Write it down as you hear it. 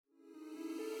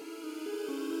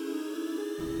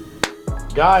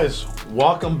Guys,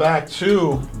 welcome back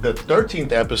to the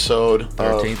 13th episode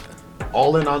 13th. of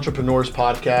All In Entrepreneurs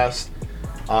Podcast.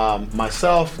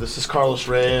 Myself, this is Carlos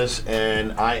Reyes,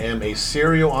 and I am a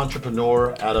serial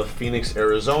entrepreneur out of Phoenix,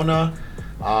 Arizona.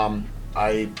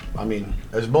 I mean,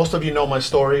 as most of you know my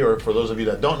story, or for those of you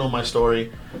that don't know my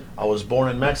story, I was born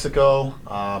in Mexico,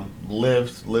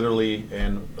 lived literally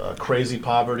in crazy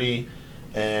poverty,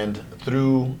 and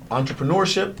through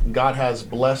entrepreneurship, God has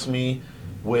blessed me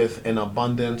with an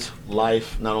abundant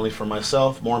life, not only for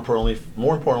myself, more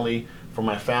importantly for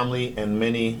my family and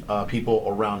many people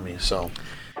around me. So,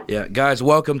 yeah, guys,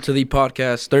 welcome to the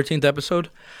podcast, 13th episode.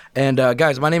 And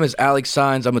guys, my name is Alex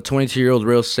Saenz. I'm a 22-year-old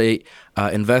real estate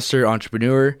investor,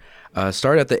 entrepreneur.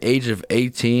 Started at the age of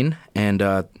 18, and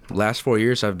last 4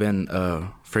 years I've been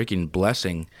a freaking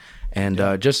blessing. And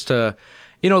just to,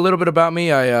 a little bit about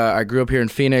me, I grew up here in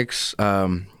Phoenix,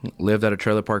 lived at a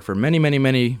trailer park for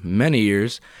many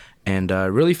years, and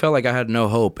really felt like I had no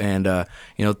hope. And,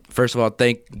 first of all,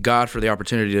 thank God for the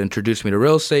opportunity to introduce me to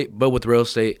real estate, but with real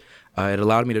estate, it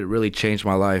allowed me to really change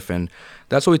my life. And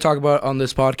that's what we talk about on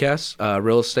this podcast,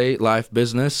 real estate, life,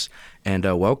 business, and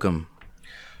welcome.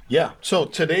 Yeah, so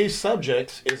today's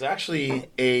subject is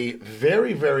actually a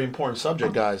very, very important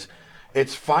subject, guys.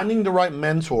 It's finding the right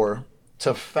mentor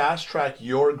to fast track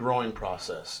your growing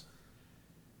process.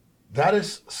 That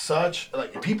is such,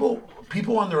 people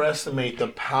underestimate the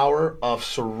power of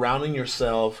surrounding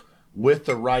yourself with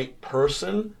the right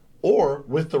person or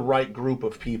with the right group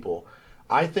of people.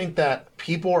 I think that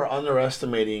people are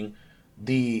underestimating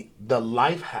the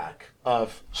life hack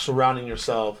of surrounding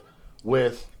yourself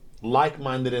with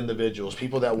like-minded individuals,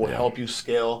 people that will help you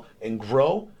scale and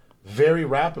grow very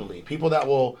rapidly, people that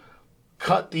will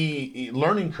cut the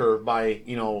learning curve by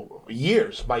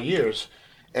years.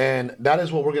 And that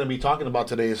is what we're going to be talking about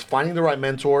today, is finding the right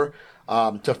mentor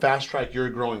to fast track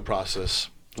your growing process.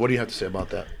 What do you have to say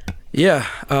about that? Yeah,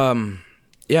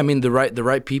 I mean, the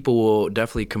right people will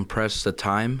definitely compress the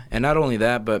time. And not only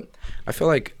that, but I feel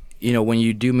like, when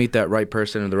you do meet that right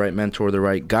person or the right mentor, the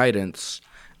right guidance,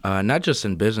 not just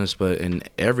in business, but in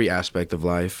every aspect of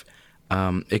life,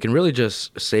 it can really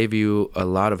just save you a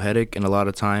lot of headache and a lot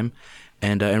of time,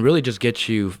 and really just get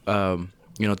you,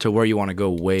 to where you want to go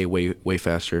way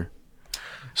faster.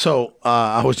 So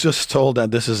I was just told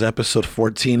that this is episode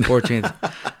 14. 14th.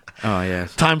 Oh,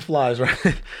 yes. Time flies,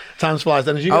 right? Time flies.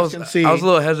 And as you guys can see, I was a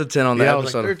little hesitant on that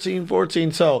episode. I was like 13,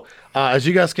 14. So as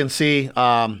you guys can see,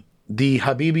 the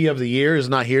Habibi of the year is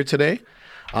not here today.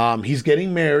 He's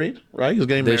getting married, right? He's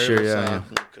getting this married. Year,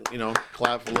 yeah.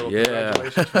 Clap a little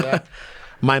congratulations for that.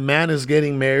 My man is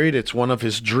getting married. It's one of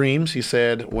his dreams. He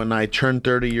said, when I turn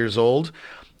 30 years old,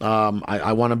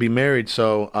 I want to be married.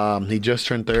 So he just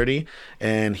turned 30,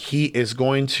 and he is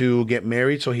going to get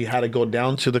married. So he had to go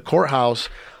down to the courthouse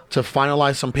to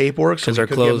finalize some paperwork so he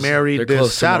could get married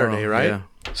this Saturday, right? Yeah.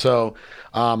 So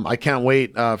I can't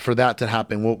wait for that to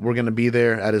happen. We're going to be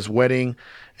there at his wedding,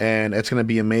 and it's going to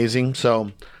be amazing.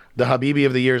 So the Habibi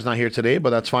of the year is not here today,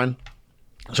 but that's fine.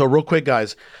 So real quick,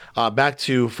 guys, back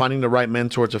to finding the right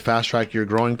mentor to fast track your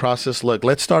growing process. Look,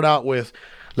 let's start out with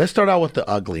the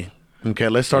ugly. Okay,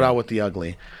 let's start out with the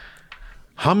ugly.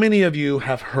 How many of you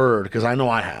have heard, because I know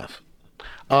I have,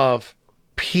 of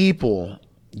people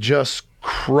just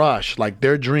crushed, like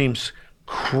their dreams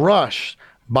crushed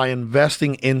by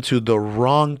investing into the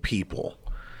wrong people?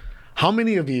 How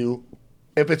many of you,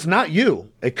 if it's not you,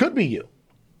 it could be you.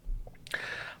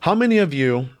 How many of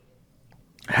you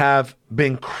have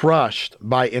been crushed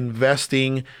by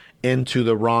investing into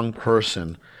the wrong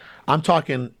person? I'm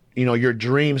talking, your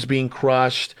dreams being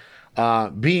crushed,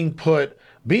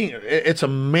 it's a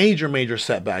major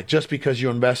setback just because you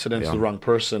invested into the wrong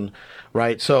person,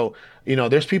 right? So,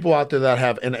 there's people out there that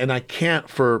have, and I can't,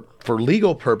 for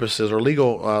legal purposes or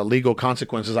legal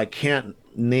consequences, I can't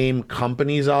name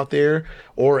companies out there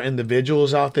or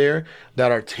individuals out there that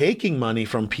are taking money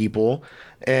from people,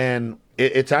 and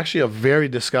it's actually a very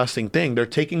disgusting thing. They're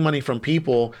taking money from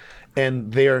people,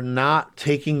 and they're not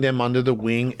taking them under the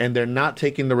wing, and they're not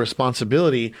taking the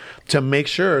responsibility to make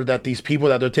sure that these people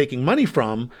that they're taking money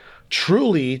from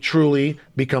truly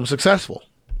become successful.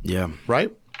 Yeah.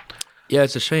 Right? Yeah,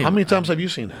 it's a shame. How many times have you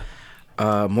seen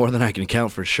that? More than I can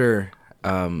count, for sure.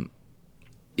 Yeah,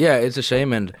 it's a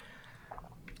shame, and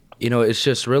it's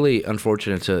just really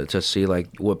unfortunate to see like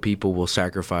what people will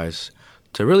sacrifice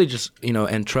to really just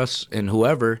and trust in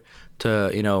whoever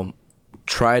to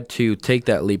try to take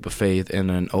that leap of faith, and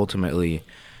then ultimately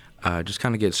just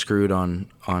kind of get screwed on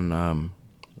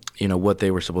what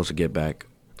they were supposed to get back.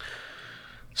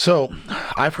 So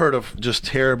I've heard of just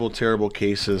terrible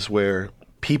cases where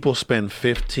people spend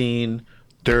 15,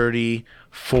 30,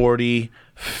 $40,000,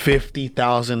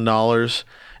 $50,000,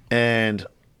 and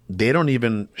they don't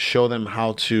even show them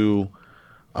how to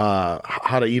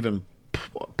even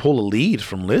pull a lead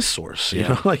from ListSource. You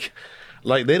know,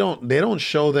 like they don't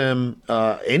show them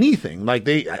anything. Like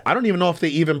I don't even know if they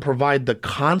even provide the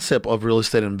concept of real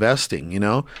estate investing. You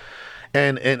know.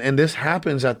 And this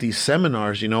happens at these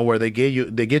seminars, you know, where they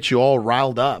get you all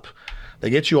riled up. They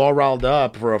get you all riled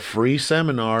up for a free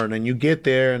seminar, and then you get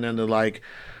there, and then they're like,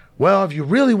 well, if you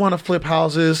really want to flip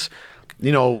houses,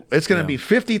 you know, it's going to be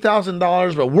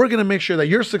 $50,000, but we're going to make sure that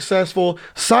you're successful.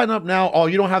 Sign up now. Oh,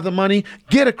 you don't have the money?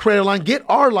 Get a credit line. Get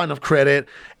our line of credit.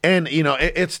 And, you know,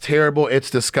 it's terrible. It's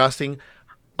disgusting.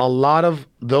 A lot of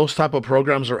those type of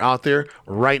programs are out there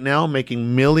right now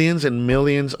making millions and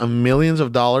millions and millions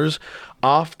of dollars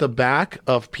off the back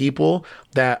of people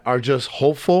that are just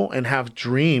hopeful and have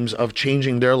dreams of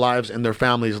changing their lives and their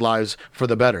families' lives for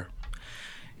the better.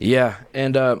 Yeah,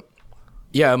 and and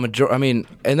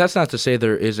that's not to say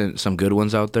there isn't some good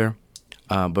ones out there,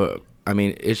 but I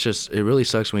mean, it really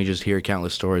sucks when you just hear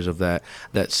countless stories of that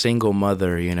single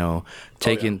mother, you know,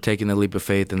 taking the leap of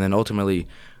faith and then ultimately,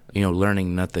 you know,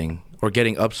 learning nothing or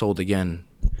getting upsold again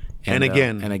and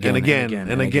again.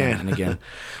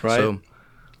 Right. So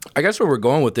I guess where we're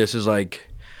going with this is like,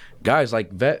 guys,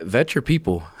 like vet your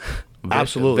people.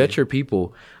 Absolutely. Vet your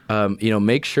people. You know,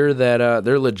 make sure that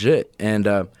they're legit. And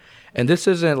this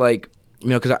isn't like, you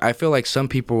know, because I feel like some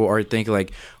people are thinking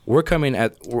like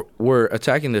we're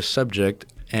attacking this subject.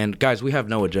 And guys, we have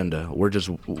no agenda. We're just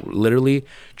literally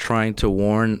trying to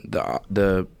warn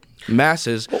the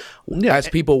masses, as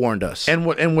people warned us. And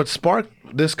what sparked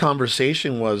this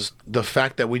conversation was the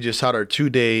fact that we just had our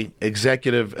 2-day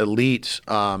executive elite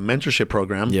mentorship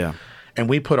program. Yeah. And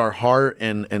we put our heart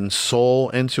and soul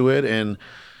into it.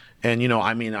 And you know,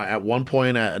 I mean, at one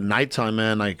point at nighttime,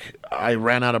 man, like I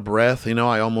ran out of breath. You know,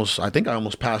 I think I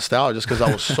almost passed out just because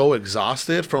I was so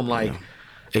exhausted from like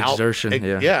exertion.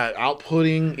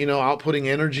 Outputting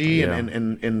energy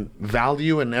and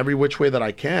value in every which way that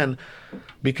I can,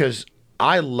 because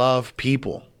I love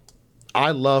people.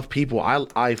 I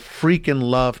freaking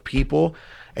love people.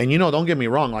 And, you know, don't get me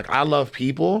wrong. Like, I love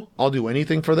people. I'll do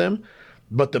anything for them.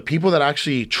 But the people that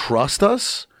actually trust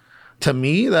us, to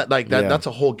me, that's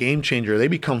a whole game changer. They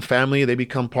become family. They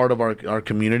become part of our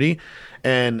community.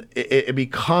 And it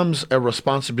becomes a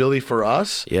responsibility for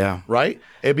us. Yeah. Right?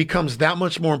 It becomes that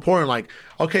much more important. Like,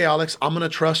 okay, Alex, I'm going to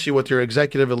trust you with your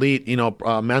executive elite, you know,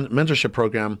 mentorship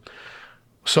program.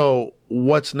 So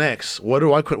what's next?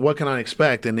 What can I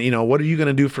expect? And, you know, what are you going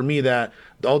to do for me that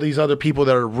all these other people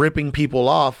that are ripping people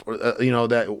off, you know,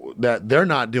 that they're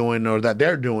not doing or that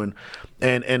they're doing?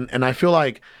 And I feel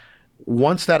like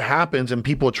once that happens and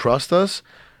people trust us,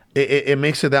 it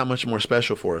makes it that much more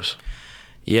special for us.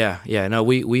 Yeah. No,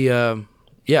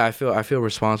 I feel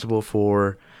responsible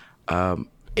for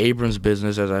Abram's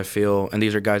business, as I feel, and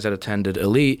these are guys that attended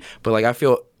Elite, but like I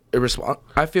feel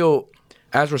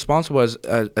as responsible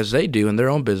as they do in their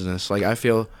own business. Like I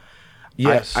feel,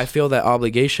 yes, I feel that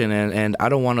obligation, and I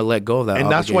don't want to let go of that. And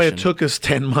obligation. That's why it took us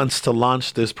 10 months to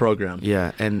launch this program.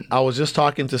 Yeah, and I was just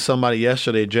talking to somebody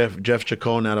yesterday, Jeff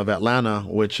Chacon out of Atlanta,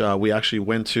 which we actually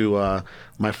went to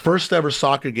my first ever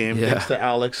soccer game. Yeah. Thanks to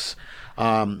Alex.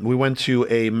 We went to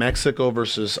a Mexico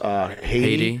versus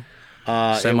Haiti.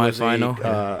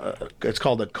 Semifinal. It's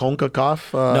called the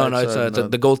CONCACAF. It's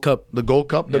the Gold Cup. The Gold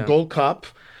Cup. The Gold Cup.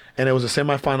 And it was a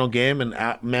semifinal game, and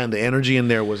man, the energy in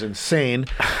there was insane.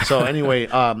 So anyway,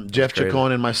 Jeff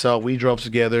Chacon and myself, we drove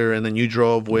together, and then you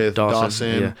drove with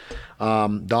Dawson.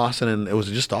 Dawson, and it was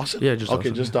just Dawson. Yeah, just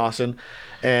Dawson. Just Dawson.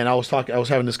 And I was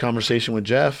having this conversation with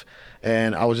Jeff,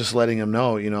 and I was just letting him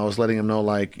know,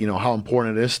 like, you know, how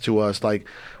important it is to us. Like,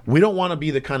 we don't want to be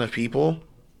the kind of people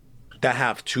that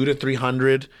have 200 to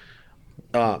 300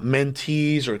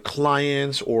 mentees or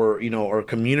clients or, you know, or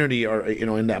community, or, you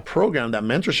know, in that program, that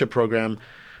mentorship program,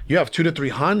 you have 200 to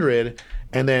 300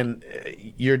 and then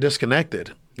you're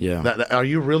disconnected. Yeah. Are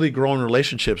you really growing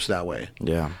relationships that way?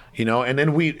 Yeah. You know, and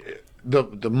then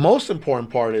the most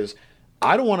important part is,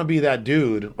 I don't want to be that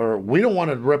dude, or we don't want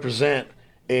to represent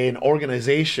an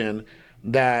organization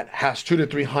that has 200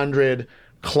 to 300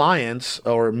 clients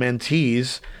or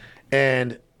mentees,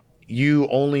 and you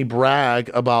only brag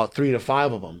about 3 to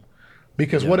 5 of them.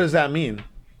 Because what does that mean?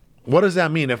 What does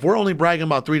that mean? If we're only bragging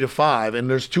about 3 to 5 and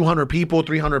there's 200 people,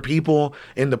 300 people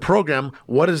in the program,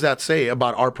 what does that say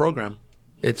about our program?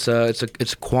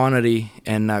 It's quantity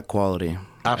and not quality.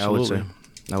 Absolutely.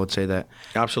 I would say that.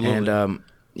 Absolutely. And and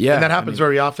that happens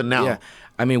very often now. Yeah.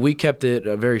 I mean, we kept it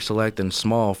very select and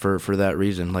small for that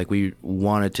reason. Like, we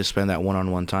wanted to spend that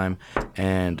one-on-one time,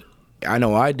 and I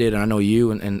know I did, and I know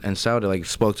you and Sal did, like,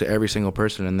 spoke to every single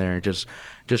person in there, and just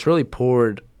really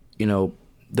poured, the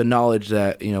knowledge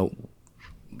that,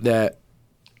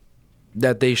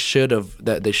 that they should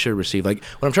receive. Like,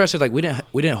 what I'm trying to say is, like, we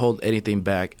didn't hold anything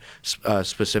back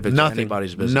specific to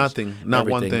anybody's business. Nothing. Not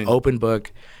Everything, one thing. Open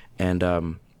book, and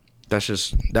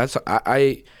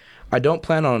I don't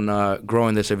plan on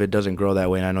growing this if it doesn't grow that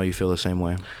way, and I know you feel the same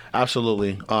way.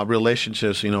 Absolutely.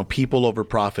 Relationships, people over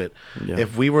profit. Yeah.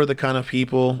 If we were the kind of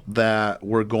people that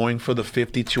were going for the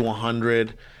 50 to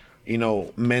 100,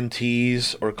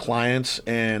 mentees or clients,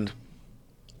 and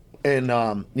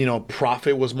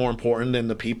profit was more important than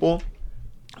the people,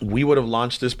 we would have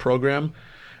launched this program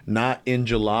not in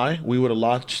July. We would have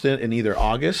launched it in either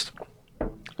August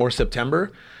or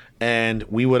September, and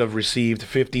we would have received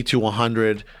 50 to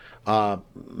 100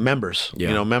 members,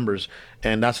 members.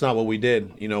 And that's not what we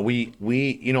did.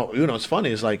 It's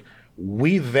funny. It's like,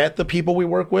 we vet the people we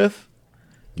work with,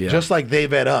 just like they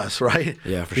vet us, right?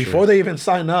 Yeah, for Before they even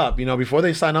sign up, before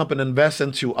they sign up and invest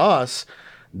into us,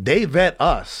 they vet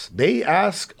us. They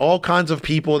ask all kinds of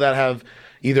people that have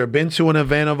either been to an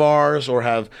event of ours, or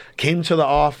have came to the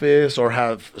office, or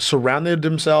have surrounded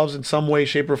themselves in some way,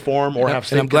 shape, or form, or have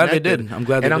stayed and I'm glad connected. they did. I'm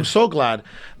glad they and did. I'm so glad.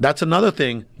 That's another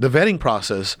thing, the vetting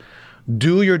process.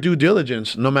 Do your due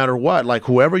diligence no matter what. Like,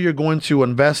 whoever you're going to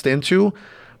invest into,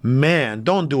 man,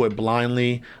 don't do it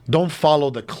blindly. Don't follow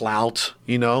the clout,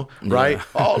 right?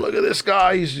 Oh, look at this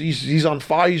guy. He's on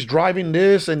fire. He's driving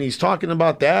this, and he's talking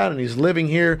about that, and he's living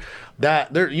here.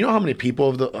 That there, how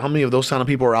many of those kind of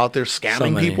people are out there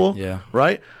scamming people? Yeah.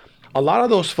 Right? A lot of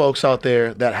those folks out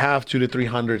there that have 200 to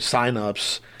 300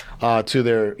 signups to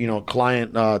their,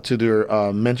 client, to their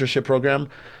mentorship program.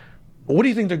 What do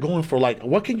you think they're going for? Like,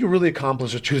 what can you really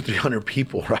accomplish with 200 to 300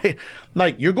 people, right?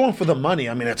 Like, you're going for the money.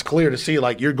 I mean, it's clear to see,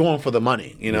 like, you're going for the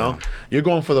money, You're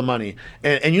going for the money.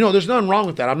 And there's nothing wrong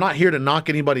with that. I'm not here to knock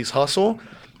anybody's hustle.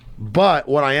 But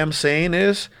what I am saying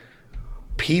is,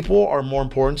 people are more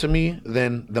important to me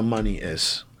than the money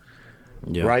is,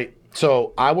 right?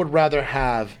 So I would rather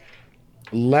have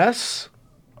less,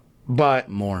 but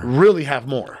more. Really have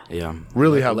more. Yeah.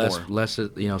 Really have less, more. Less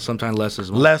is, sometimes less is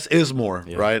more. Less is more,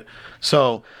 right?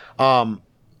 So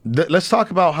let's talk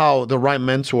about how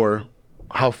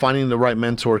finding the right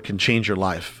mentor can change your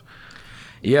life.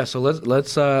 Yeah, so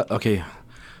let's okay.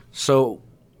 So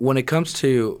when it comes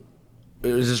to,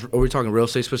 are we talking real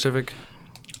estate specific?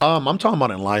 I'm talking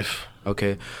about in life.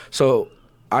 Okay. So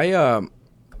I've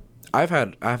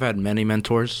had many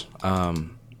mentors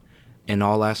in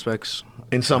all aspects.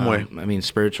 In some way. I mean,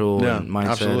 spiritual and mindset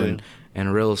absolutely.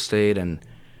 and real estate and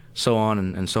so on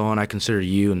and so on. I consider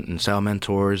you and Sal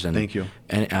mentors. And thank you.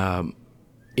 And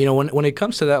when it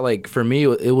comes to that, like, for me,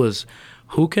 it was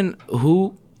who can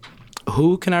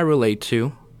I relate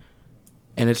to,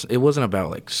 and it wasn't about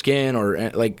like skin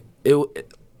or like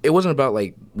it wasn't about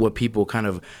like what people kind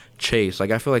of chase.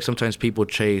 Like, I feel like sometimes people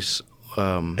chase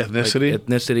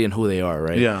ethnicity and who they are,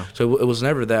 right? Yeah. So it was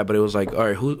never that, but it was like, all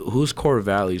right, whose core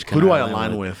values who do I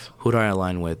align with? Who do I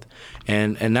align with?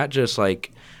 And not just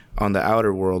like on the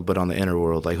outer world, but on the inner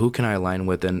world. Like, who can I align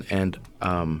with? And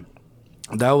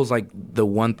that was like the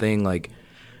one thing, like,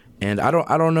 and I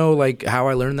don't know like how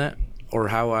I learned that or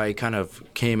how I kind of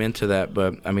came into that,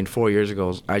 but I mean, 4 years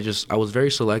ago, I was very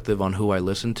selective on who I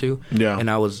listened to. Yeah.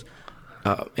 And I was.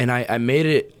 And I made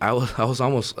it. I was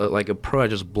almost like a pro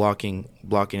at just blocking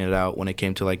it out when it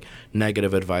came to like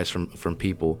negative advice from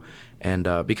people, and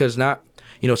because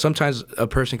sometimes a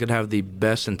person could have the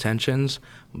best intentions,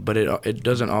 but it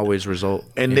doesn't always result.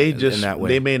 And in that way.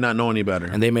 They may not know any better.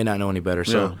 And they may not know any better.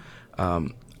 So,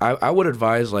 I would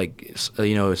advise, like,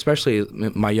 especially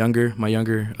my younger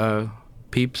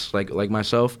peeps like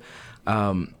myself,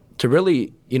 to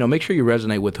really make sure you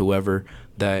resonate with whoever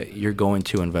that you're going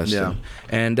to invest in.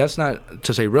 And that's not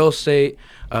to say real estate,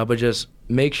 but just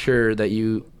make sure that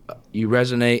you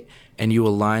resonate and you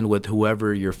align with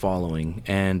whoever you're following,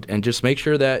 and just make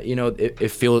sure that it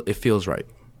feels right.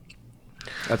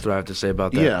 That's what I have to say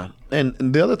about that. Yeah, and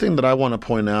the other thing that I want to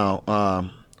point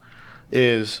out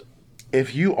is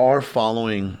if you are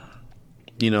following,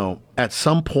 at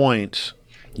some point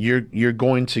you're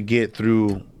going to get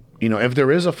through. If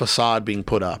there is a facade being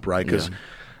put up, right? Because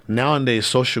nowadays,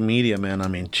 social media, man, I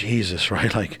mean, Jesus,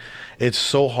 right? Like, it's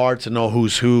so hard to know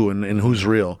who's who and who's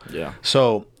real. Yeah.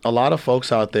 So a lot of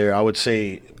folks out there, I would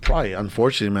say, probably,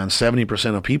 unfortunately, man,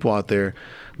 70% of people out there,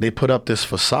 they put up this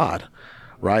facade,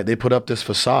 right? They put up this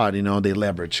facade, they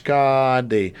leverage God.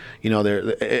 They,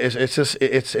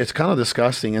 it's kind of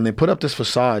disgusting. And they put up this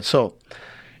facade. So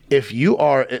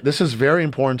this is very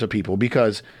important to people,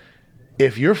 because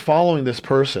if you're following this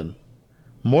person,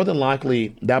 more than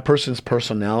likely that person's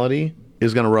personality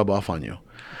is going to rub off on you.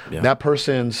 Yeah. That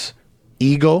person's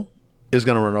ego is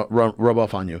going to rub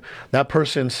off on you. That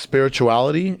person's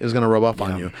spirituality is going to rub off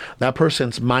on you. That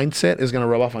person's mindset is going to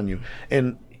rub off on you.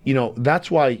 And, you know, that's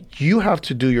why you have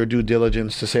to do your due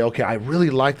diligence to say, okay, I really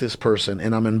like this person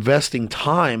and I'm investing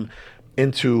time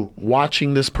into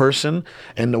watching this person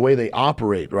and the way they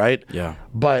operate, right? Yeah.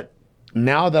 But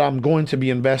now that I'm going to be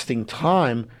investing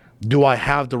time, do I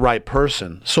have the right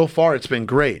person? So far, it's been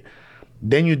great.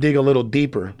 Then you dig a little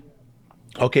deeper.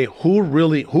 Okay,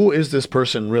 who is this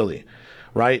person really,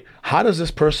 right? How does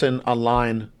this person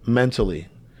align mentally?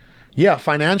 Yeah,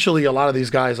 financially, a lot of these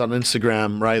guys on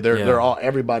Instagram, right? They're all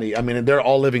everybody. I mean, they're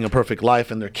all living a perfect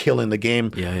life and they're killing the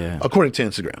game. Yeah. According to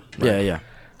Instagram. Right? Yeah.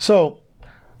 So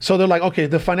they're like, okay,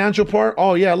 the financial part.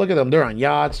 Oh yeah, look at them. They're on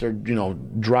yachts. They're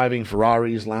driving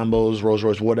Ferraris, Lambos, Rolls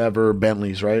Royce, whatever,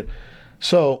 Bentleys, right?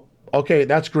 So okay,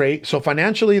 that's great. So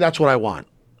financially, that's what I want.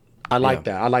 I like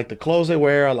that. I like the clothes they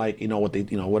wear. I like, what they,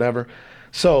 whatever.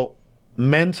 So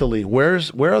mentally, where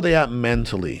are they at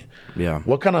mentally? Yeah.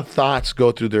 What kind of thoughts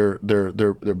go through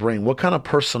their brain? What kind of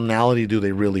personality do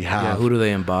they really have? Yeah, who do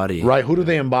they embody? Right. Who do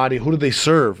they embody? Who do they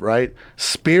serve? Right.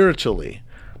 Spiritually,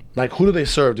 like who do they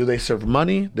serve? Do they serve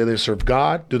money? Do they serve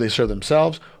God? Do they serve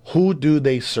themselves? Who do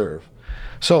they serve?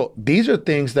 So these are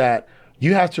things that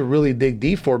you have to really dig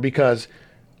deep for, because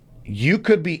you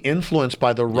could be influenced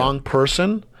by the wrong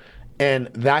person, and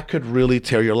that could really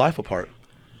tear your life apart.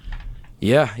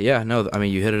 Yeah. No, I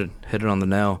mean, you hit it on the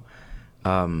nail.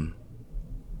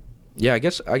 Yeah, I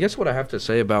guess what I have to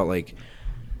say about, like,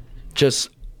 just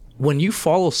when you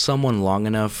follow someone long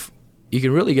enough, you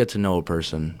can really get to know a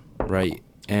person, right?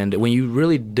 And when you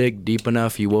really dig deep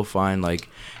enough, you will find, like,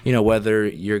 whether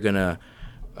you're gonna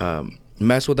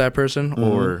mess with that person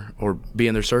or be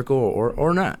in their circle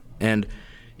or not. And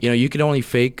you can only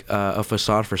fake a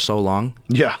facade for so long.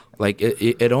 Yeah. Like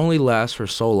it only lasts for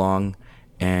so long,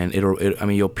 and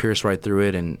you'll pierce right through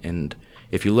it, and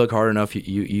if you look hard enough,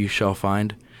 you shall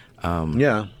find.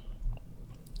 Yeah.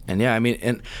 And yeah, I mean,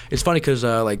 and it's funny because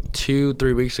like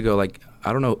 2-3 weeks ago, like,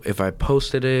 I don't know if I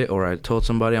posted it or I told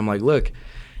somebody, I'm like, look,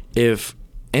 if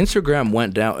Instagram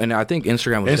went down, and I think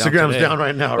Instagram's down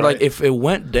right now, right? Like, if it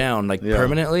went down, like,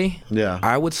 permanently,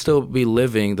 I would still be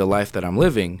living the life that I'm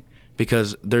living,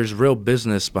 because there's real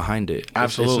business behind it.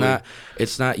 Absolutely.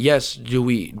 It's not. Yes.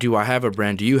 Do I have a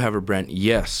brand? Do you have a brand?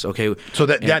 Yes. Okay. So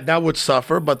that would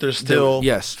suffer, but there's still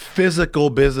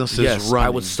physical businesses running. I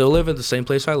would still live in the same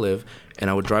place I live, and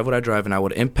I would drive what I drive, and I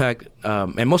would impact.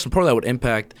 And most importantly, I would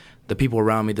impact the people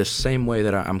around me the same way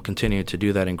that I'm continuing to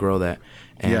do that and grow that.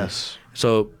 And yes.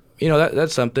 So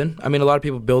that's something. I mean, a lot of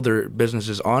people build their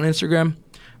businesses on Instagram,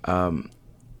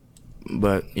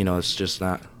 but it's just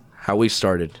not how we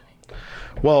started.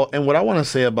 Well, and what I want to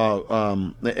say about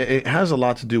it has a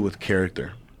lot to do with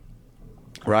character,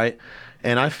 right?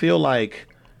 And I feel like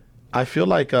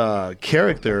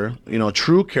character,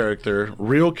 true character,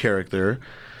 real character,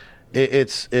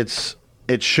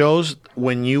 it shows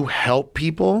when you help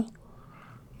people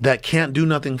that can't do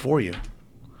nothing for you.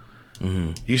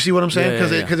 Mm-hmm. You see what I'm saying?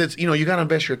 Because it's you got to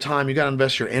invest your time, you got to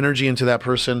invest your energy into that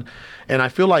person, and I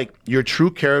feel like your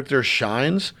true character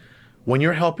shines when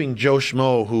you're helping Joe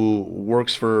Schmo, who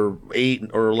works for $8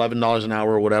 or $11 an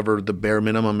hour or whatever the bare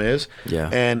minimum is,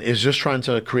 and is just trying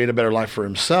to create a better life for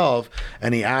himself,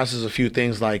 and he asks us a few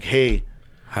things like, hey,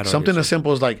 something as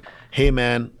simple as like, hey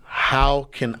man, how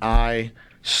can I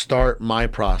start my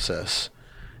process?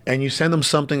 And you send them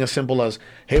something as simple as,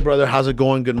 hey brother, how's it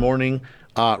going? Good morning.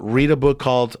 Read a book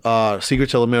called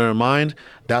Secrets of the Millionaire Mind.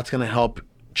 That's going to help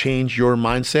change your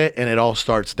mindset, and it all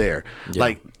starts there.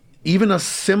 Like, even a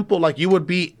simple, like, you would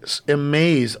be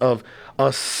amazed of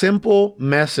a simple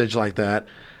message like that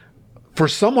for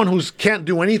someone who can't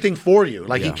do anything for you.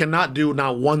 Like, he cannot do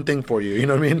not one thing for you. You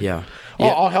know what I mean? Yeah.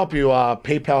 I'll help you.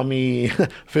 PayPal me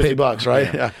 $50,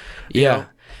 right? Yeah.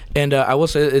 And I will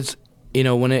say, it's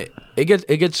when it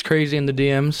gets crazy in the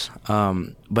DMs.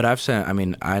 But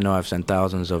I know I've sent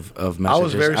thousands of messages. I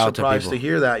was very surprised to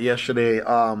hear that yesterday.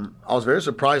 I was very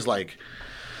surprised, like,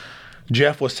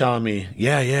 Jeff was telling me,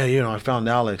 I found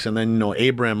Alex. And then,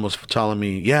 Abram was telling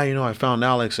me, I found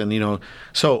Alex. And,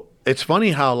 so it's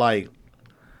funny how, like,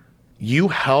 you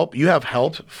have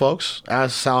helped folks,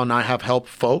 as Sal and I have helped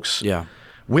folks. Yeah.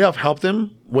 We have helped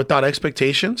them without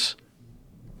expectations.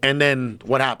 And then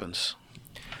what happens?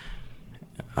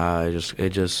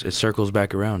 it circles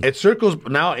back around. It circles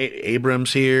now.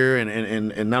 Abram's here,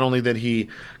 and not only did he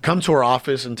come to our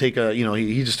office and take a,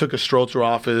 he just took a stroll through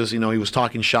our office. He was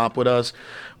talking shop with us,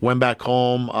 went back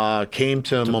home, came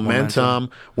to Momentum,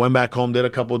 went back home, did a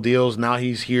couple of deals. Now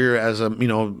he's here as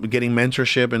getting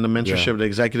mentorship in the mentorship, the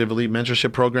executive elite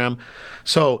mentorship program.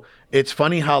 So it's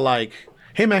funny how like,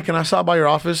 hey man, can I stop by your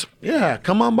office? Yeah,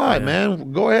 come on by,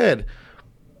 man. Go ahead.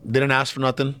 Didn't ask for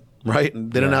nothing. Right?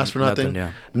 Didn't ask for nothing.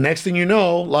 Next thing you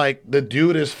know, like the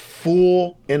dude is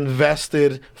fully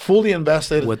invested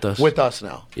with us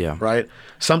now. Yeah. Right?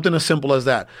 Something as simple as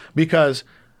that. Because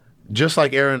just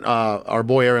like Aaron, our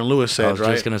boy Aaron Lewis said, I was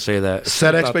just going to say that.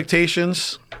 Set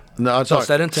expectations. No, sorry.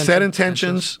 Set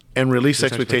intentions and release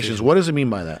expectations. What does it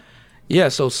mean by that? Yeah,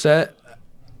 so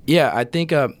I think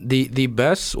the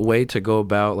best way to go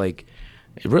about like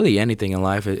really anything in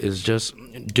life is just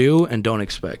do and don't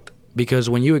expect. Because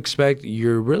when you expect,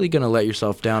 you're really going to let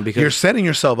yourself down. Because you're setting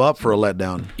yourself up for a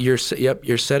letdown. You're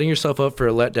setting yourself up for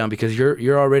a letdown because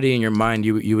you're already in your mind.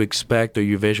 You expect or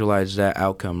you visualize that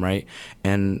outcome, right?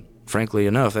 And frankly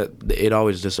enough, it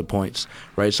always disappoints,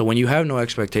 right? So when you have no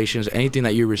expectations, anything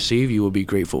that you receive, you will be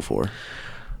grateful for.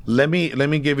 Let me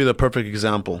give you the perfect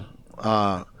example.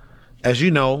 As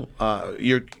you know,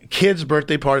 your kids'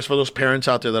 birthday parties, for those parents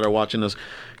out there that are watching us.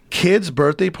 Kids'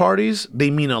 birthday parties, they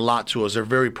mean a lot to us. They're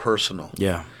very personal.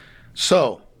 Yeah.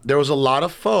 So there was a lot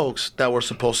of folks that were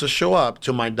supposed to show up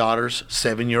to my daughter's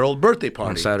 7-year-old birthday party.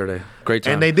 On Saturday. Great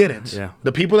time. And they didn't. Yeah.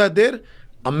 The people that did,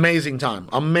 amazing time.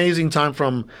 Amazing time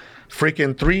from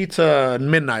freaking 3 to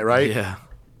midnight, right? Yeah.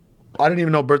 I didn't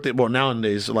even know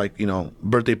nowadays, like,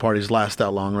 birthday parties last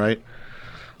that long, right?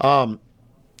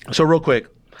 So real quick,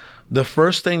 the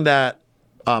first thing that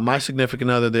my significant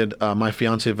other did, my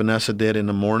fiance Vanessa did in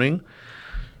the morning.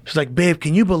 She's like, babe,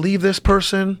 can you believe this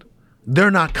person?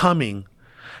 They're not coming.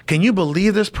 Can you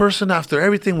believe this person after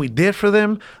everything we did for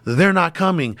them? They're not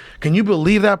coming. Can you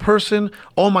believe that person?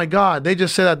 Oh my God, they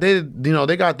just said that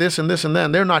they got this and this and that,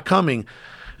 and they're not coming.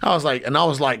 I was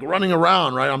like running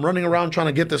around, right? I'm running around trying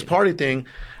to get this party thing.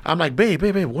 I'm like, babe,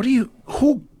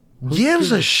 who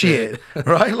gives a shit,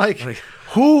 right? Like,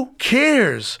 who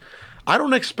cares? I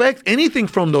don't expect anything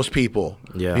from those people.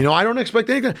 Yeah. I don't expect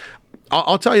anything.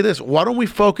 I'll tell you this. Why don't we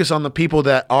focus on the people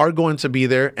that are going to be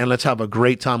there and let's have a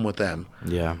great time with them?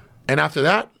 Yeah. And after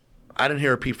that, I didn't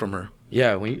hear a peep from her.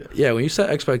 Yeah. When you set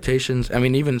expectations, I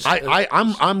mean, even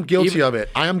I'm guilty of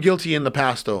it. I am guilty in the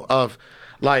past though of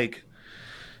like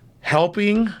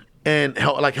helping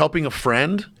helping a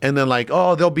friend, and then like,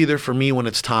 oh, they'll be there for me when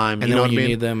it's time. And you know when what I mean?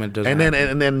 Need them, it doesn't.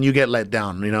 And then you get let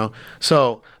down.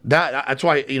 So that's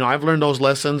why I've learned those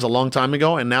lessons a long time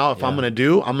ago. And now if I'm gonna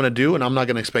do, and I'm not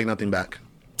gonna expect nothing back.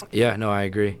 Yeah, no, I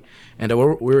agree. And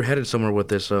we're headed somewhere with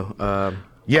this. So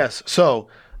yes. So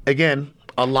again,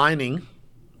 aligning.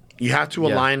 You have to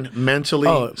align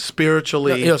mentally,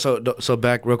 spiritually. So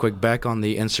back real quick, back on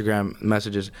the Instagram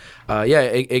messages.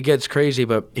 It gets crazy,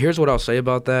 but here's what I'll say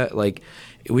about that. Like,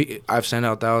 I've sent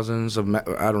out thousands of.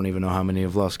 I don't even know how many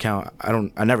I've lost count.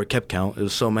 I never kept count. It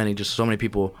was so many. Just so many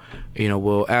people,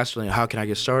 will ask me, how can I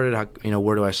get started? How,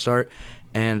 where do I start?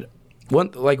 And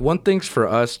one thing's for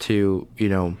us to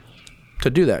to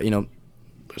do that.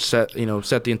 Set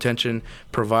the intention,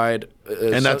 provide,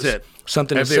 and that's it.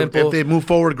 Something as simple. If they move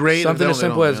forward, great. Something as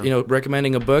simple as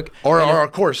recommending a book or a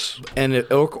course, and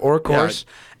a course,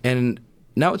 and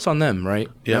now it's on them, right?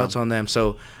 Yeah. Now it's on them.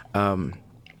 So, I've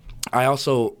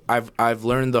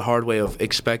learned the hard way of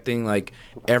expecting like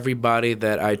everybody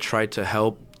that I try to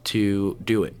help to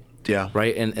do it. Yeah.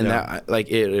 Right. And that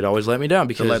it always let me down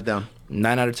because let down.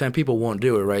 9 out of 10 people won't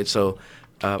do it. Right. So,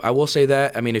 I will say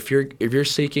that. I mean, if you're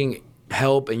seeking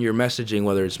help and you're messaging,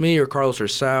 whether it's me or Carlos or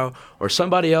Sal or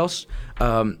somebody else,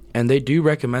 and they do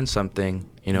recommend something,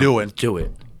 do it.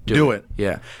 Do it.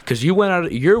 Yeah, because you went out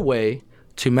of your way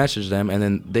to message them, and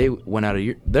then they went out of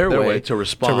their way to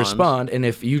respond. And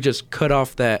if you just cut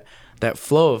off that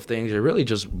flow of things, you're really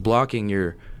just blocking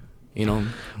your,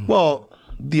 Well,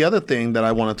 the other thing that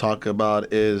I want to talk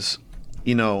about is,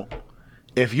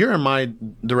 if you're in my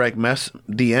direct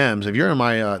DMs, if you're in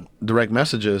my direct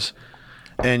messages,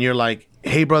 and you're like,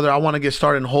 hey, brother, I want to get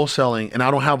started in wholesaling, and I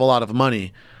don't have a lot of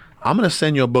money, I'm going to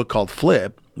send you a book called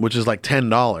Flip, which is like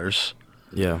 $10.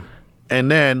 Yeah. And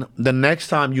then the next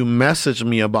time you message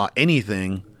me about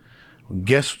anything,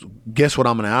 guess what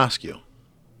I'm going to ask you?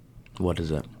 What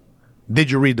is it? Did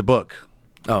you read the book?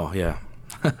 Oh, yeah.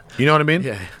 You know what I mean?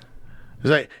 Yeah. It's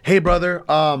like, hey, brother,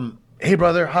 how do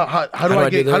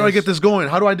I get this going?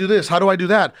 How do I do this? How do I do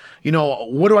that?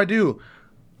 What do I do?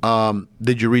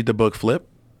 Did you read the book Flip?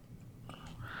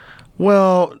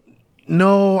 Well,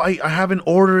 no, I haven't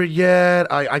ordered it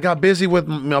yet. I got busy with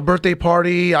my birthday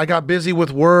party. I got busy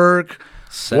with work.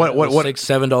 What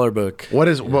 $6-7 book. What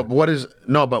is what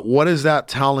is that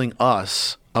telling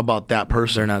us about that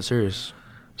person? They're not serious.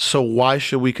 So why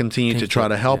should we continue to try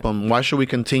to help them? Why should we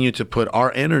continue to put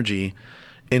our energy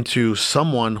into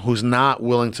someone who's not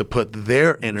willing to put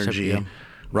their energy,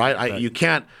 right? You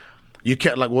can't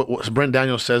like what Brent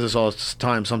Daniels says this all the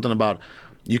time. Something about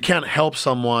you can't help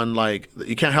someone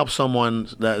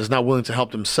that is not willing to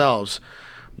help themselves.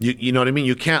 You know what I mean?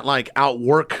 You can't like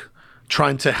outwork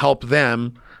trying to help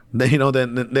them.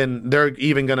 Then they're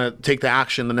even gonna take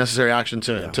the necessary action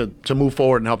to move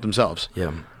forward and help themselves.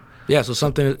 Yeah. So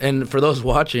something, and for those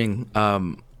watching,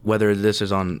 whether this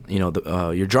is on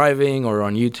you're driving or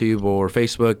on YouTube or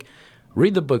Facebook,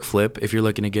 read the book Flip if you're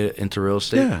looking to get into real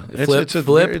estate. Yeah,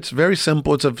 it's very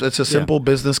simple. It's a simple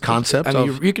business concept. I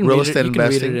mean, you can real estate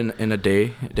investing. You can read it in a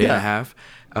day and a half.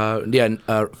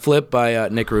 Flip by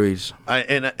Nick Ruiz.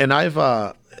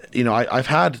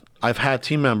 I've had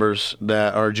team members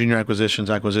that are junior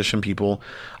acquisition people.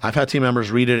 I've had team members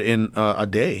read it in a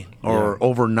day or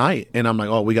overnight, and I'm like,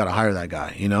 oh, we got to hire that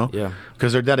guy,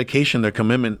 because their dedication, their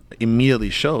commitment immediately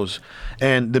shows.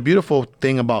 And the beautiful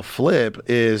thing about Flip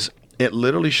is it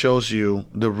literally shows you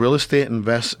the real estate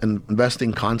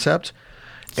investing concept.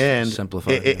 And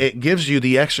it gives you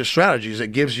the extra strategies.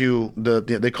 It gives you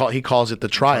he calls it the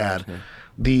triad.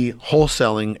 The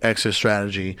wholesaling exit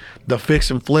strategy, the fix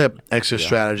and flip exit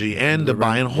strategy, and the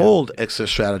buy and hold exit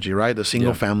strategy, right? The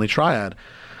single family triad.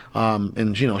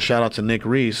 And shout out to Nick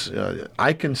Reese.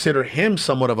 I consider him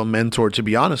somewhat of a mentor, to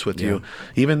be honest with you.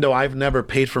 Even though I've never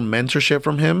paid for mentorship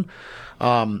from him,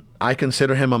 I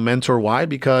consider him a mentor. Why?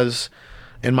 Because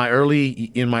in my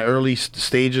early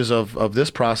stages of this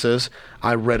process,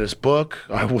 I read his book.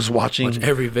 I was watching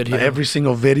every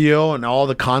single video, and all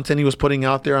the content he was putting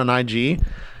out there on IG,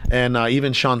 and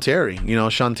even Sean Terry.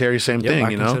 Sean Terry, same thing.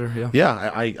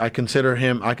 I consider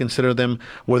him. I consider them.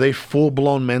 Were they full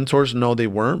blown mentors? No, they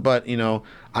weren't. But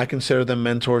I consider them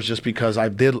mentors just because I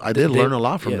did learn a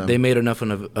lot from them. They made enough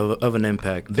of an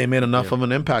impact. They made enough of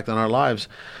an impact on our lives,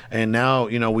 and now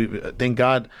we thank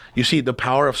God. You see the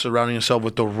power of surrounding yourself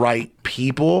with the right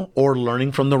people or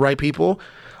learning from the right people.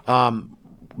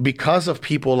 Because of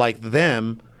people like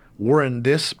them, we're in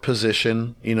this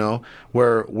position,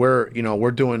 where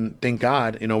we're doing. Thank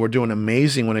God, we're doing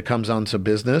amazing when it comes down to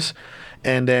business.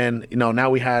 And then, now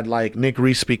we had like Nick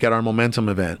Reese speak at our Momentum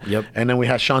event. Yep. And then we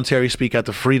had Sean Terry speak at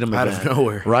the Freedom event. Out of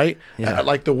nowhere. Right? Yeah.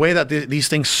 Like the way that these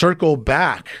things circle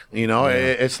back,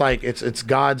 it's like it's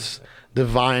God's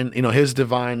divine, his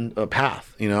divine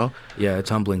path, Yeah, it's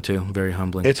humbling too. Very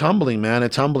humbling. It's humbling, man.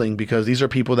 It's humbling because these are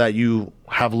people that you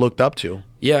have looked up to.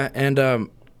 Yeah, and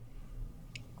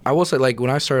I will say, like,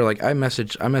 when I started, like, I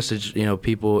message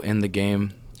people in the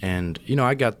game. And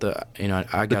I got the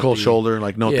cold shoulder,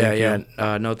 like no thank you,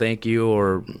 no thank you,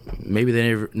 or maybe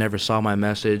they never saw my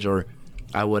message, or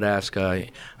I would ask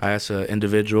I asked an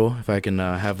individual if I can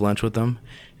have lunch with them,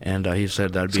 and he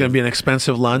said it's gonna be an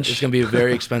expensive lunch. It's gonna be a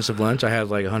very expensive lunch. I had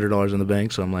like $100 in the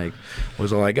bank, so I'm like,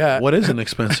 what's all I got? What is an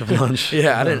expensive lunch?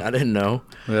 I didn't know.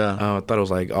 Yeah, I thought it was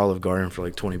like Olive Garden for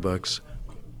like $20.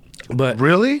 But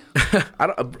really,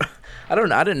 I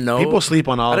didn't know. People sleep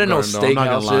on Olive Garden. I didn't know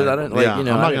steakhouses. I didn't I'm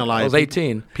not gonna lie. I was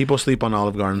 18. People sleep on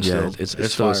Olive Garden. Yeah,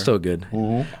 still. it's still good.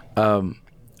 Mm-hmm.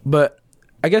 But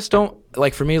I guess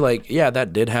for me, like,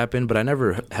 that did happen, but I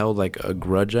never held like a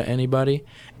grudge at anybody.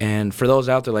 And for those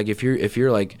out there, like, if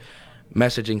you're like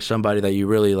messaging somebody that you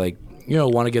really like,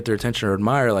 want to get their attention or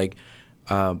admire, like,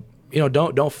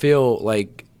 don't feel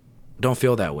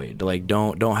that way. Like,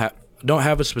 don't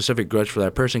have a specific grudge for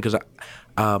that person, because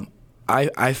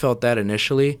I felt that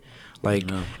initially, like,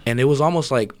 and it was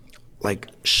almost like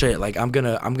shit, like I'm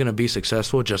gonna be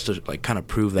successful just to like kind of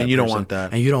prove that. And you don't want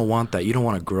that. And you don't want that. You don't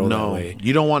want to grow that way.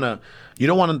 You don't want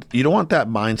that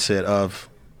mindset of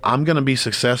I'm gonna be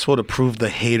successful to prove the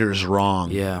haters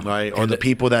wrong. Yeah. Right. Or the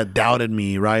people that doubted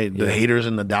me. Right. The haters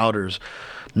and the doubters.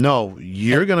 No,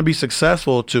 you're gonna be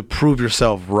successful to prove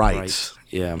yourself right.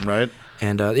 Yeah. Right.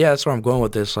 And that's where I'm going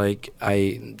with this. Like,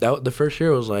 the first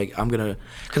year was like,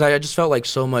 because I just felt like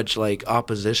so much like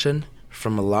opposition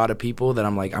from a lot of people that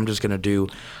I'm like, I'm just gonna do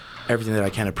everything that I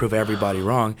can to prove everybody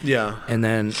wrong. Yeah. And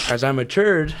then as I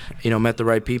matured, met the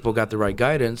right people, got the right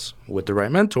guidance with the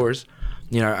right mentors,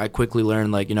 I quickly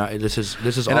learned like this is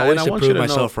And always I to want you prove to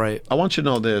myself know, right. I want you to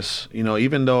know this.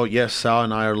 Even though yes, Sal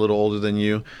and I are a little older than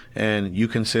you, and you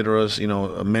consider us,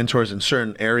 mentors in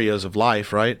certain areas of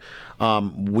life, right?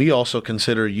 We also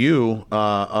consider you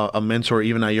a mentor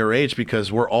even at your age,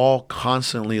 because we're all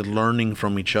constantly learning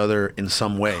from each other in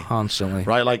some way. Constantly.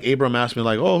 Right? Like Abram asked me,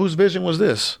 like, "Oh, whose vision was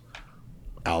this?"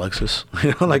 Alex's.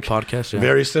 Like podcast, yeah.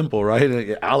 Very simple,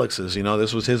 right? Alex's.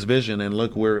 This was his vision, and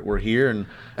look, we're here, and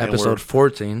Episode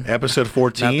 14. Episode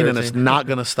 14, and it's not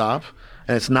going to stop.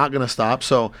 And it's not going to stop.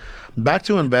 So back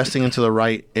to investing into the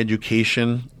right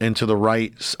education, into the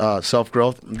right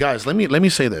self-growth. Guys, let me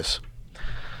say this.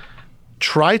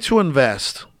 Try to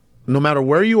invest, no matter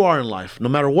where you are in life, no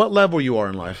matter what level you are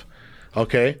in life,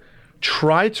 okay?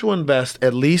 Try to invest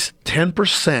at least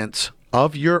 10%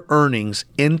 of your earnings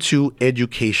into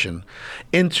education,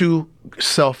 into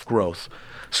self-growth.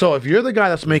 So if you're the guy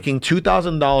that's making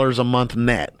 $2,000 a month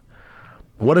net,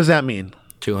 what does that mean?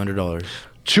 $200.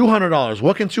 $200.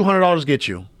 What can $200 get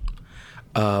you?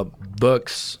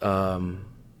 Books,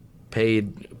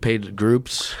 paid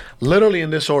groups. Literally in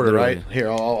this order, Literally. right? Here,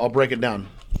 I'll break it down.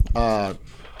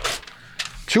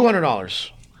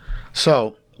 $200.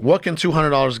 So what can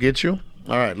 $200 get you?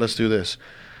 All right, let's do this.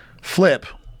 Flip,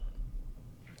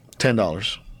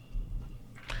 $10.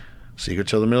 Secret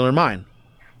to the Miller Mine.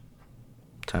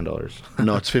 $10.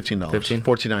 No, it's $15. $15?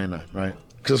 $14.99, right?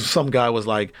 Because some guy was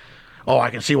like, "Oh,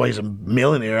 I can see why he's a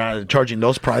millionaire charging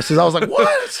those prices." I was like, "What?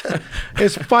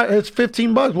 It's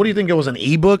 $15. What do you think? It was an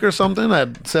ebook or something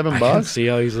at $7? I can see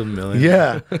how he's a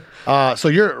millionaire. Yeah.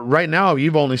 So right now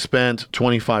you've only spent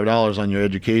 $25 on your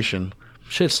education.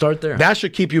 Shit, start there. That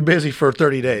should keep you busy for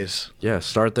 30 days. Yeah,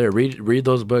 start there. Read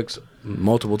those books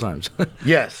multiple times.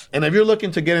 Yes. And if you're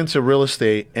looking to get into real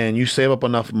estate and you save up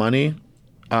enough money,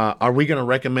 are we going to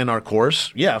recommend our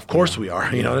course? Yeah, of course we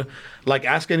are. Like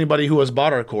ask anybody who has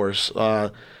bought our course.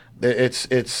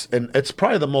 It's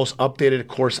probably the most updated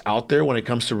course out there when it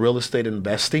comes to real estate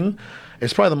investing.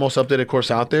 It's probably the most updated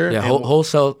course out there. Yeah,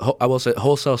 wholesale. I will say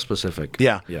wholesale specific.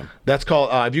 Yeah. Yeah. That's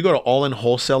called. If you go to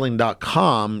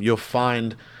allinwholesaling.com, you'll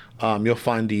find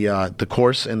the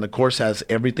course, and the course has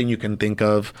everything you can think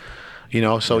of.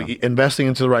 Investing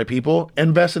into the right people,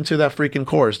 invest into that freaking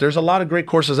course. There's a lot of great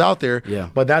courses out there,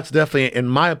 but that's definitely, in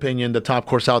my opinion, the top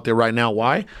course out there right now.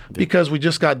 Why? Because we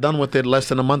just got done with it less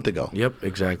than a month ago. Yep,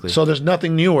 exactly. So there's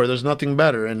nothing newer, there's nothing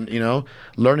better, and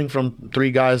learning from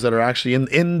three guys that are actually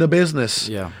in the business,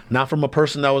 not from a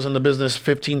person that was in the business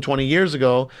 15, 20 years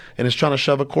ago and is trying to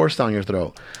shove a course down your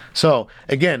throat. So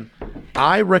again,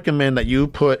 I recommend that you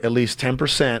put at least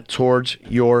 10% towards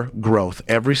your growth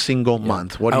every single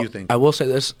month. What do you think? I will say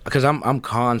this because I'm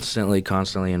constantly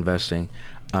investing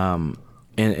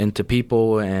into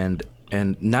people and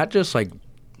not just like,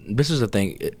 this is the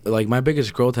thing, like my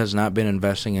biggest growth has not been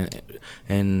investing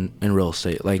in real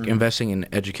estate, like investing in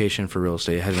education for real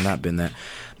estate has not been that.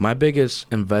 My biggest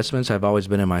investments have always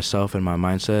been in myself and my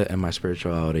mindset and my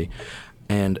spirituality,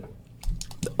 and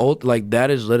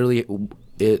that is literally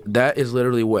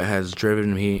what has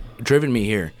driven me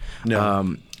here. Yeah.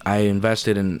 I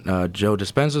invested in Joe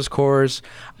Dispenza's course.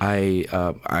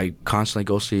 I constantly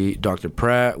go see Dr.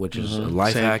 Pratt, which is a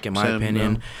life hack in my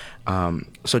opinion. Yeah.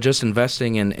 So just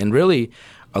investing in really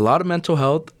a lot of mental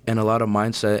health and a lot of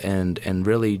mindset and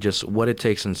really just what it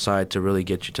takes inside to really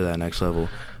get you to that next level.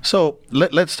 So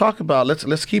let's talk about,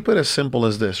 let's keep it as simple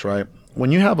as this, right?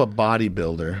 When you have a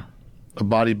bodybuilder,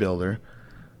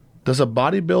 does a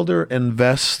bodybuilder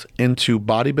invest into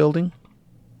bodybuilding?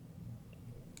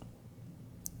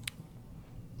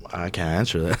 I can't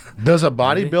answer that. Does a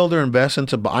bodybuilder invest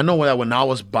into? I know that when I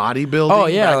was bodybuilding. Oh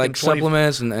yeah, back like in 20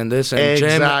 supplements and this and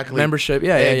exactly. gym membership.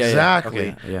 Yeah,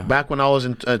 exactly. Okay, yeah. Back when I was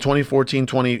in 2014,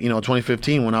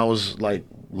 2015, when I was like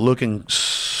looking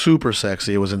super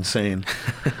sexy, it was insane.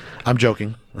 I'm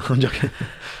joking.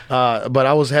 But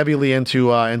I was heavily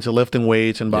into lifting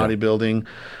weights and bodybuilding.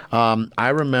 I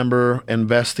remember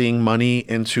investing money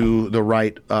into the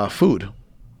right food.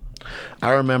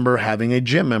 I remember having a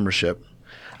gym membership.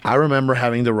 I remember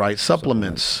having the right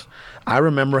supplements. I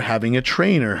remember having a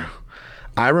trainer.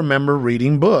 I remember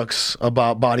reading books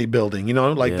about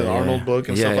bodybuilding, like the Arnold book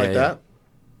and stuff like that.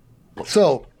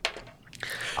 So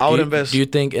I would invest. Do you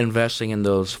think investing in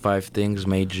those 5 things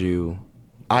made you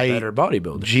a better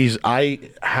bodybuilder? Geez, I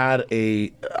had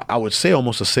I would say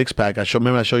almost a 6-pack.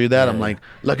 Remember I showed you that? I'm like,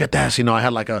 look at this. I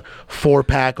had like a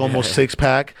 4-pack, almost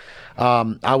 6-pack.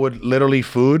 I would literally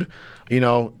food,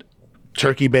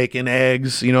 turkey, bacon,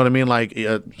 eggs, you know what I mean? Like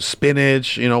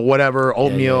spinach, whatever,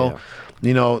 oatmeal.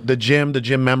 You know, the gym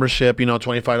membership, you know,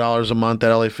 $25 a month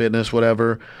at LA Fitness,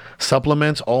 whatever.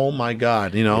 Supplements, oh my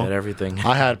God, you know. You had everything.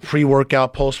 I had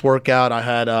pre-workout, post-workout. I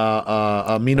had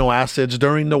amino acids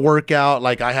during the workout.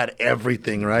 Like, I had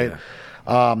everything, right?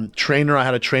 Trainer, I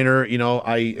had a trainer, you know,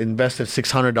 I invested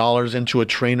 $600 into a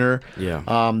trainer.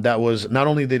 That was, not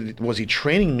only was he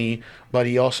training me, but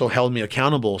he also held me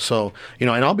accountable. So, you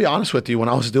know, and I'll be honest with you, when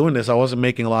I was doing this, I wasn't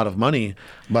making a lot of money,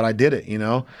 but I did it, you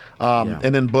know.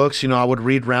 And then books, you know, I would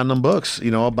read random books,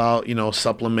 you know, about, you know,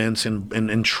 supplements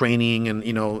and training and,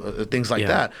 you know, things like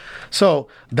that. So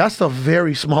that's a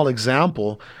very small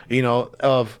example, you know,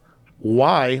 of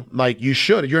why, like,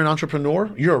 you're an entrepreneur,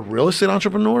 you're a real estate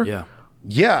entrepreneur.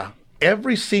 Yeah,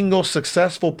 every single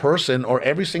successful person, or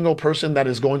every single person that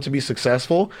is going to be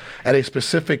successful at a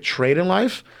specific trade in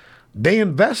life, they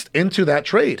invest into that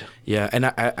trade. Yeah, and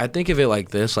I think of it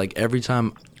like this, like every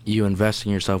time you invest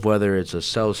in yourself, whether it's a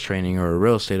sales training or a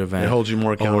real estate event. It holds you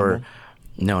more accountable. Or,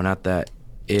 no, not that.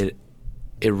 It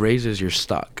raises your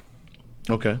stock.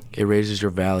 Okay. It raises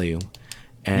your value.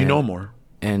 And you know more.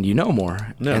 And you know more.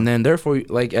 Yeah. And then therefore,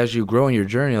 like, as you grow in your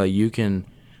journey, like, you can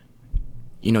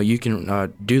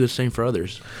do the same for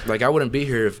others. Like, I wouldn't be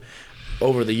here if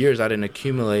over the years I didn't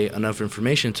accumulate enough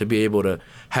information to be able to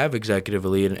have Executive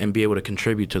Elite and be able to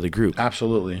contribute to the group.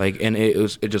 Absolutely. Like, and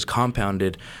it just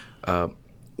compounded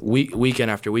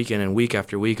weekend after weekend and week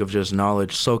after week of just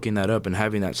knowledge, soaking that up and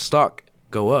having that stock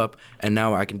go up. And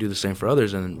now I can do the same for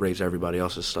others and raise everybody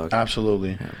else's stock.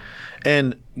 Absolutely. Yeah.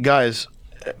 And guys,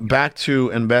 back to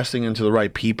investing into the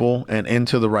right people and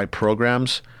into the right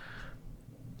programs.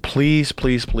 Please,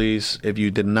 please, please, if you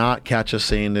did not catch us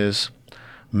saying this,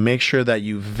 make sure that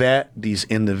you vet these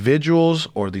individuals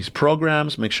or these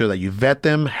programs. Make sure that you vet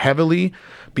them heavily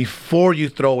before you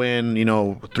throw in, you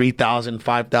know, 3,000,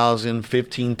 5,000,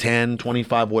 15, 10,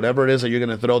 25, whatever it is that you're going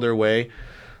to throw their way.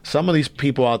 Some of these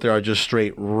people out there are just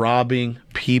straight robbing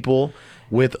people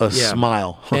with a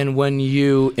smile. And when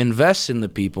you invest in the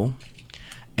people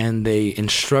and they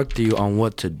instruct you on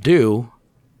what to do,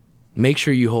 make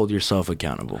sure you hold yourself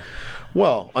accountable.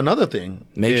 Well, another thing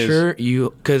make sure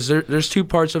you, because there's two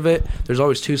parts of it. There's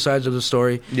always two sides of the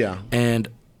story. Yeah. And,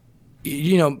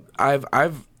 you know,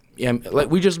 like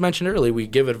we just mentioned earlier, we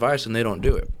give advice and they don't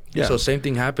do it. Yeah. So same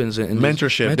thing happens in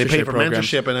mentorship. They pay for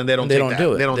mentorship and then they don't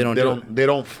do it. They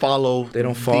don't follow the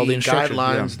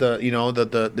guidelines,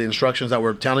 the instructions that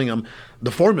we're telling them,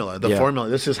 the formula.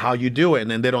 This is how you do it,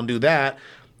 and then they don't do that.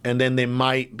 And then they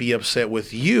might be upset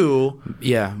with you.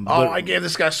 Yeah. I gave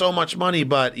this guy so much money,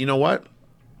 but you know what?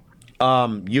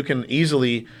 You can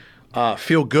easily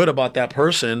feel good about that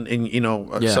person, and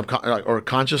or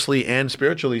consciously and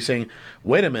spiritually saying,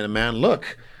 "Wait a minute, man!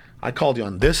 Look, I called you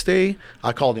on this day.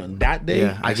 I called you on that day.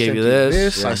 Yeah, I gave you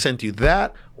this. I sent you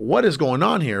that. What is going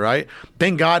on here, right?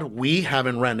 Thank God we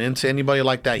haven't run into anybody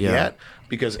like that yet,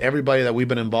 because everybody that we've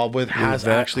been involved with has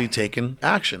actually taken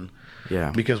action.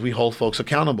 Yeah. Because we hold folks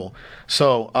accountable.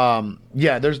 So,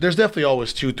 there's definitely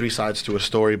always 2-3 sides to a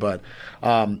story, but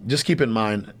just keep in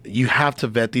mind, you have to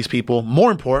vet these people.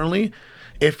 More importantly,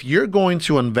 if you're going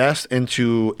to invest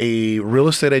into a real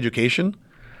estate education,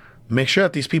 make sure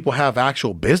that these people have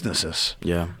actual businesses.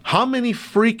 Yeah. How many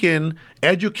freaking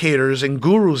educators and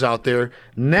gurus out there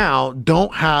now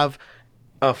don't have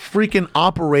a freaking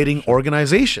operating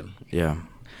organization? Yeah.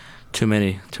 Too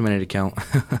many to count.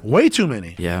 Way too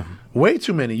many. Yeah. Way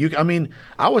too many.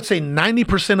 I would say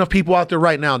 90% of people out there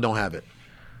right now don't have it.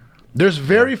 There's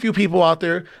very few people out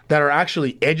there that are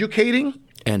actually educating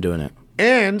and doing it,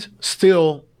 and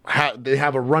still they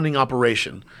have a running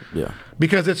operation. Yeah.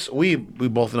 Because we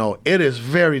both know it is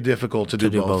very difficult to do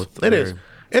both. It is.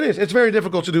 It's very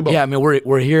difficult to do both. Yeah, I mean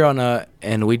we're here on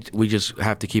and we just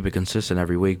have to keep it consistent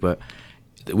every week, but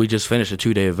we just finished a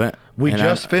 2-day event. We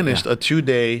just finished a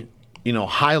 2-day,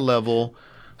 high level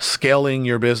scaling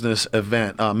your business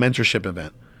event, mentorship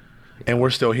event, and we're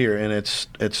still here, and it's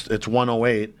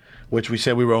 1:08, which we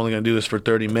said we were only going to do this for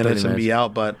 30 minutes and be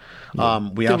out, but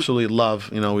we absolutely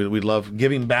love, we love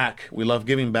giving back. We love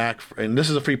giving back, and this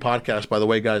is a free podcast, by the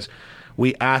way, guys.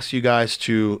 We ask you guys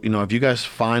to, if you guys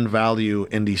find value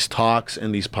in these talks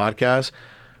and these podcasts,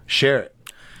 share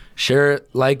it,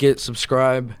 like it,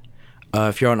 subscribe.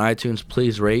 If you're on iTunes,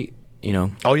 please rate.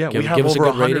 Oh yeah, we have over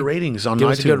 100 ratings on iTunes. Give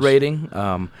us a good rating.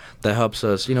 That helps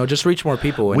us, just reach more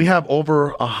people. We have over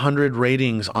 100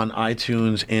 ratings on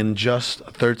iTunes in just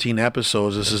 13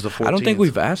 episodes. This is the 14th. I don't think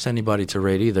we've asked anybody to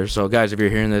rate either. So guys, if you're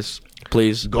hearing this,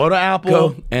 please go to Apple,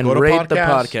 go to rate the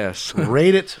podcast.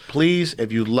 Rate it, please.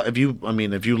 If you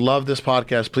love this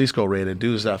podcast, please go rate it.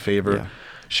 Do us that favor. Yeah.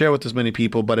 share with as many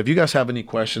people. But if you guys have any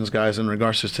questions, guys, in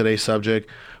regards to today's subject,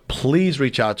 please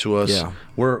reach out to us. Yeah.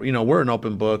 We're an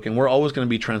open book, and we're always going to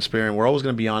be transparent. We're always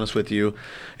going to be honest with you.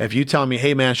 If you tell me,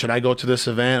 hey man, should I go to this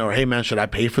event, or hey man, should I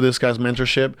pay for this guy's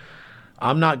mentorship?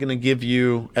 I'm not going to give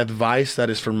you advice that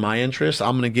is for my interest.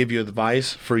 I'm going to give you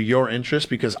advice for your interest,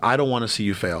 because I don't want to see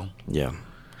you fail.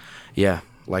 Yeah,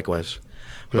 likewise.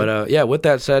 Good. But yeah, with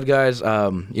that said, guys,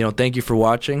 thank you for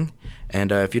watching.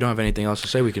 And if you don't have anything else to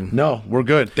say, we can... No, we're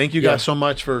good. Thank you guys so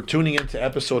much for tuning into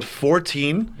episode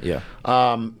 14.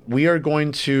 Yeah. We are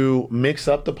going to mix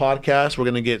up the podcast. We're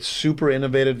going to get super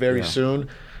innovative very soon.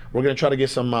 We're going to try to get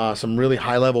some really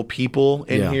high-level people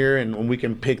in here, and we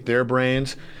can pick their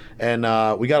brains. And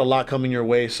we got a lot coming your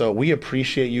way, so we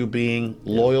appreciate you being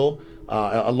loyal,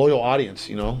 a loyal audience,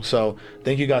 So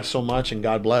thank you guys so much, and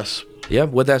God bless.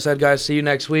 With that said, guys, see you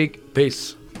next week.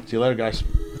 Peace. See you later, guys.